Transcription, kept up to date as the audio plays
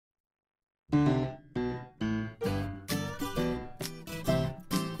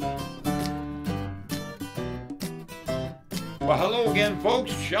Well, hello again,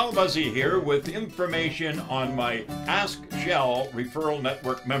 folks. Shell Busey here with information on my Ask Shell referral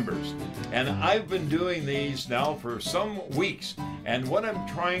network members. And I've been doing these now for some weeks. And what I'm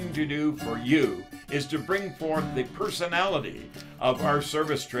trying to do for you is to bring forth the personality of our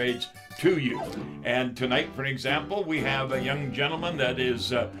service trades to you. And tonight, for example, we have a young gentleman that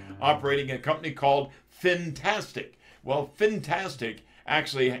is operating a company called Fintastic. Well, Fintastic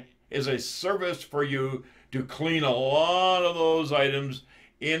actually is a service for you to clean a lot of those items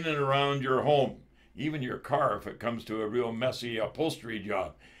in and around your home, even your car if it comes to a real messy upholstery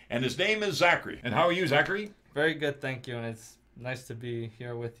job. And his name is Zachary. And how are you, Zachary? Very good, thank you, and it's nice to be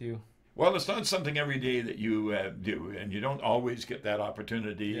here with you. Well, it's not something every day that you do, and you don't always get that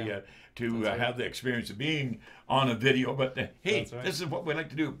opportunity to have the experience of being on a video. But hey, this is what we like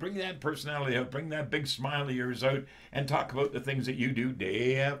to do. Bring that personality out, bring that big smile of yours out, and talk about the things that you do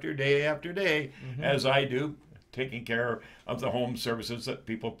day after day after day, as I do, taking care of the home services that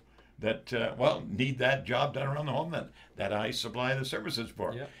people that, well, need that job done around the home that I supply the services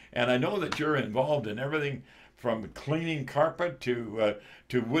for. Yep. And I know that you're involved in everything from cleaning carpet to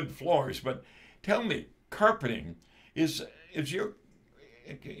wood floors. But tell me, carpeting is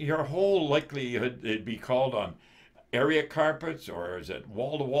your whole likelihood it'd be called on area carpets, or is it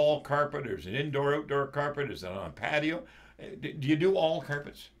wall-to-wall carpet, or is it indoor-outdoor carpet, is it on a patio? Do you do all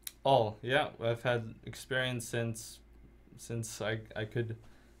carpets? All, yeah. I've had experience since I could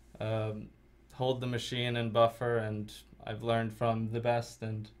hold the machine and buffer, and I've learned from the best,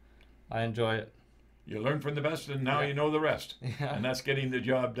 and I enjoy it. You learn from the best, and now you know the rest. Yeah. And that's getting the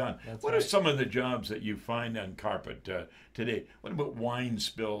job done. What are some of the jobs that you find on carpet today? What about wine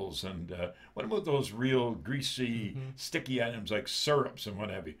spills, and what about those real greasy, sticky items like syrups and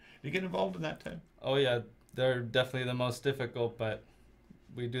what have you? Do you get involved in that time? Oh yeah, they're definitely the most difficult, but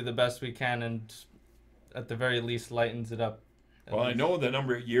we do the best we can, and at the very least lightens it up. Well, I know the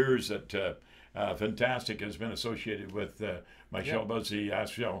number of years that Fintastic has been associated with my Shell Busey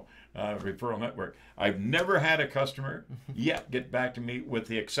Ask Shell referral network. I've never had a customer yet get back to me, with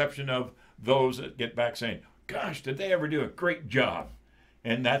the exception of those that get back saying, gosh, did they ever do a great job?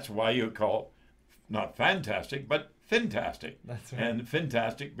 And that's why you call not Fantastic, but Fintastic. That's right. And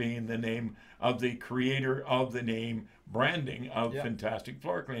Fintastic being the name of the creator of the name branding of Fintastic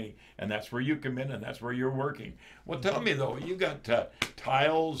Floor Cleaning. And that's where you come in, and that's where you're working. Well, tell me though, you got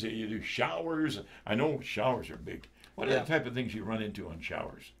tiles, you do showers. I know showers are big. What are the type of things you run into on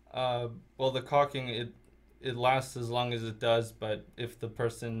showers? Well, the caulking, it lasts as long as it does, but if the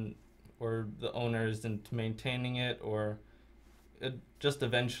person or the owner isn't maintaining it, or just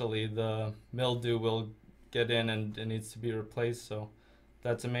eventually the mildew will get in and it needs to be replaced. So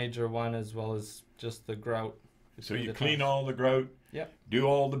that's a major one, as well as just the grout. So you clean all the grout, do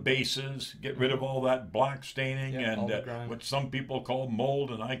all the bases, get rid of all that black staining, and what some people call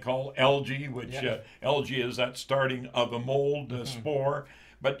mold and I call algae, which algae is that starting of a mold spore.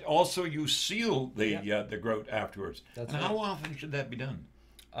 But also you seal the grout afterwards. That's and how often should that be done?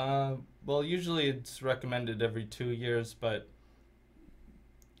 Well, usually it's recommended every 2 years, but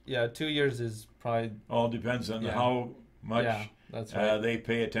 2 years is probably... All depends on how much that's right. they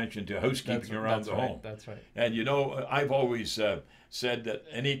pay attention to housekeeping around the home. That's right. And you know, I've always said that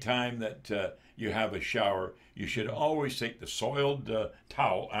any time that you have a shower, you should always take the soiled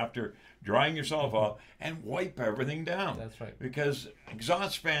towel after drying yourself off and wipe everything down. That's right. Because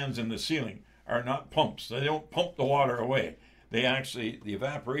exhaust fans in the ceiling are not pumps. They don't pump the water away. They actually, the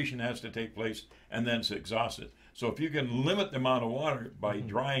evaporation has to take place and then it's exhausted. So if you can limit the amount of water by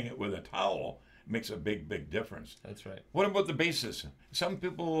drying it with a towel, it makes a big, big difference. That's right. What about the bases? Some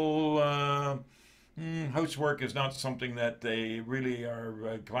people, housework is not something that they really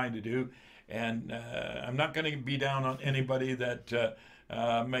are inclined to do. And I'm not going to be down on anybody that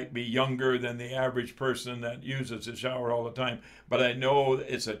might be younger than the average person that uses the shower all the time. But I know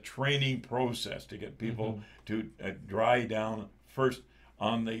it's a training process to get people to dry down first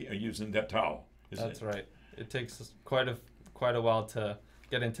on the using that towel. That's right. It takes quite a while to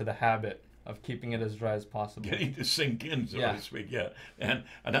get into the habit of keeping it as dry as possible. Getting to sink in, so to speak, And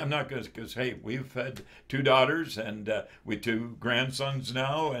I'm not going to, because, hey, we've had 2 daughters and with 2 grandsons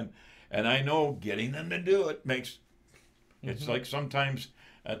now, and I know getting them to do it makes, it's like sometimes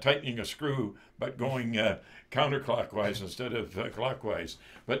tightening a screw, but going counterclockwise instead of clockwise.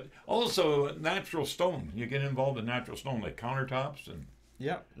 But also natural stone. You get involved in natural stone, like countertops and...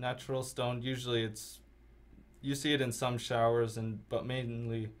 Yeah, natural stone. Usually you see it in some showers, but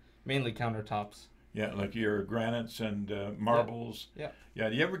mainly countertops. Yeah, like your granites and marbles. Yeah.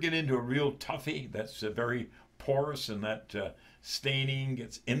 Do you ever get into a real toughie that's very porous, and that staining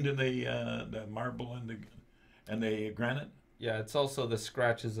gets into the marble and the granite? Yeah, it's also the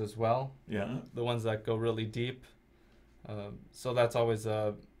scratches as well. Yeah. The ones that go really deep. So that's always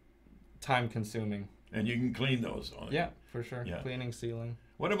time consuming. And you can clean those. Yeah, for sure. Yeah. Cleaning, sealing.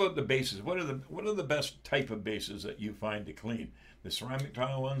 What about the bases? What are the best type of bases that you find to clean? The ceramic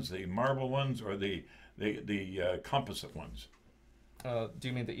tile ones, the marble ones, or the composite ones? Do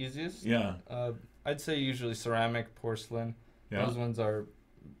you mean the easiest? Yeah. I'd say usually ceramic, porcelain. Yeah. Those ones are.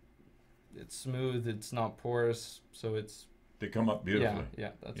 It's smooth. It's not porous, so it's. They come up beautifully.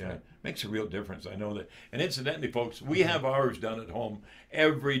 Yeah, that's right. Makes a real difference. I know that. And incidentally, folks, we have ours done at home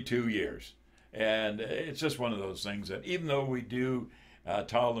every 2 years, and it's just one of those things that even though we do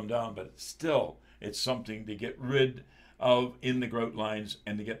tile them down, but still it's something to get rid of in the grout lines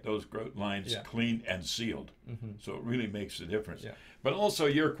and to get those grout lines cleaned and sealed. So it really makes a difference. Yeah. But also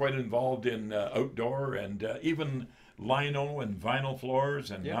you're quite involved in outdoor and even lino and vinyl floors,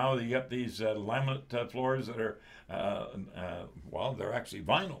 and now you got these laminate floors that are, well, they're actually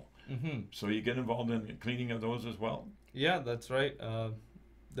vinyl. So you get involved in cleaning of those as well? Yeah, that's right.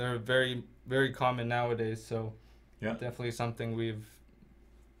 They're very, very common nowadays, so definitely something we've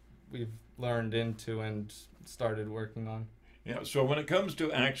learned into and started working on. Yeah, so when it comes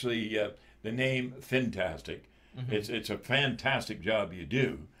to actually the name Fintastic, it's a fantastic job you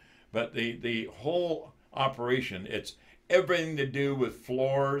do, but the whole operation, it's everything to do with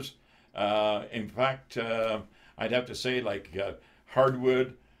floors. In fact, I'd have to say like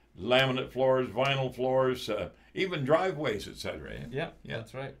hardwood, laminate floors, vinyl floors, even driveways, etc. Yeah,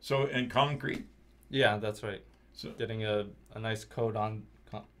 that's right. So, and concrete? Yeah, that's right. So getting a nice coat on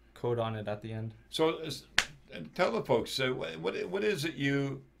it at the end. So tell the folks, what is it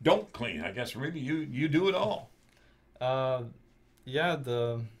you don't clean? I guess really you do it all.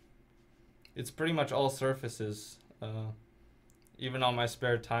 It's pretty much all surfaces. Even on my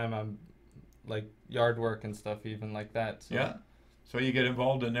spare time, I'm like yard work and stuff, even like that. So. Yeah. So you get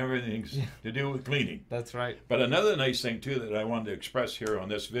involved in everything to do with cleaning. That's right. But another nice thing too that I wanted to express here on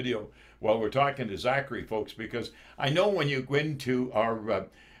this video while we're talking to Zachary, folks, because I know when you go into our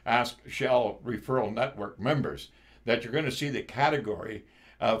Ask Shell Referral Network members that you're going to see the category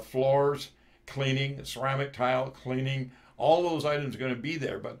of floors, cleaning, ceramic tile, cleaning, all those items are going to be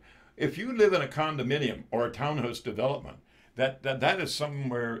there. But if you live in a condominium or a townhouse development, that is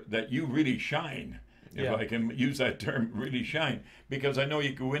somewhere that you really shine. If I can use that term, really shine, because I know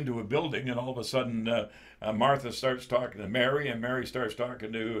you go into a building and all of a sudden Martha starts talking to Mary, and Mary starts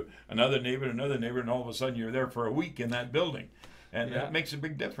talking to another neighbor, and all of a sudden you're there for a week in that building, and that makes a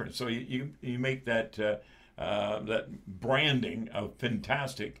big difference. So you make that that branding of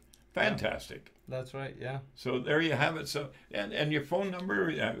fantastic. That's right. Yeah. So there you have it. So and your phone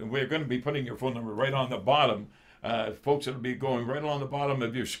number, we're going to be putting your phone number right on the bottom. Folks, it'll be going right along the bottom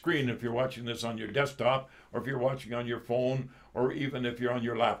of your screen if you're watching this on your desktop, or if you're watching on your phone, or even if you're on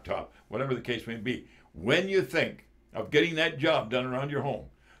your laptop, whatever the case may be. When you think of getting that job done around your home,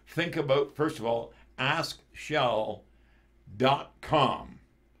 think about, first of all, askshell.com.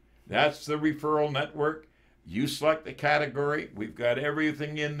 That's the referral network. You select the category. We've got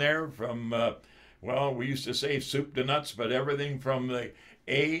everything in there from, well, we used to say soup to nuts, but everything from the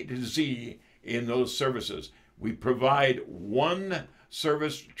A to Z in those services. We provide one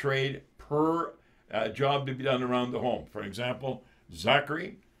service trade per job to be done around the home. For example,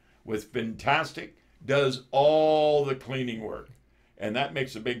 Zachary with Fintastic does all the cleaning work. And that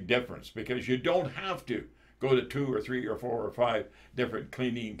makes a big difference because you don't have to go to 2 or 3 or 4 or 5 different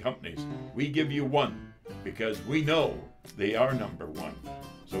cleaning companies. We give you one because we know they are number one.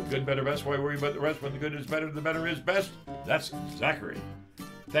 So good, better, best. Why worry about the rest? When the good is better, the better is best. That's Zachary.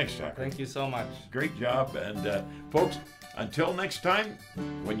 Thanks, Zachary. Thank you so much. Great job. And folks, until next time,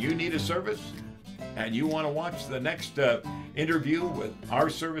 when you need a service and you want to watch the next interview with our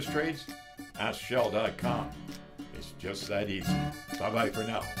service trades, askshell.com. It's just that easy. Bye-bye for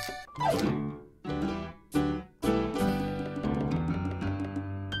now.